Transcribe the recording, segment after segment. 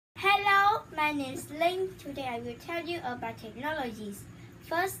Hello, my name is Ling. Today I will tell you about technologies.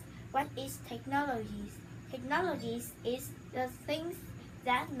 First, what is technologies? Technologies is the things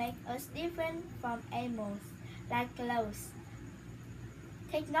that make us different from animals, like clothes.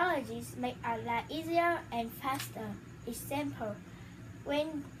 Technologies make our life easier and faster. Example,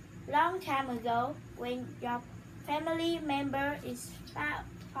 when long time ago, when your family member is far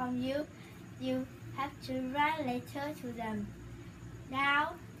from you, you have to write letter to them.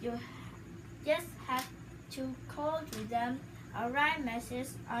 Now you just have to call to them or write message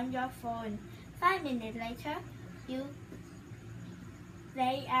on your phone. 5 minutes later,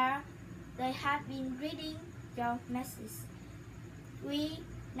 they have been reading your message. We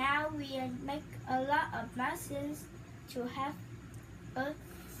make a lot of machines to have us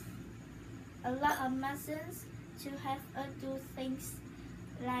do things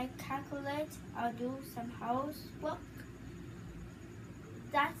like calculate or do some housework.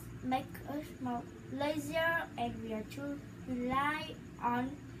 That make us more lazier, and we are to rely on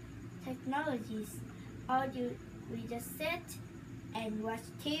technologies. Or we just sit and watch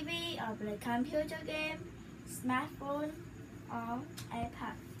TV or play computer game, smartphone or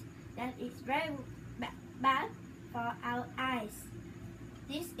iPad. That is very bad for our eyes.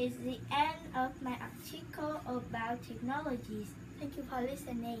 This is the end of my article about technologies. Thank you for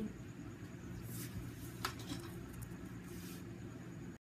listening.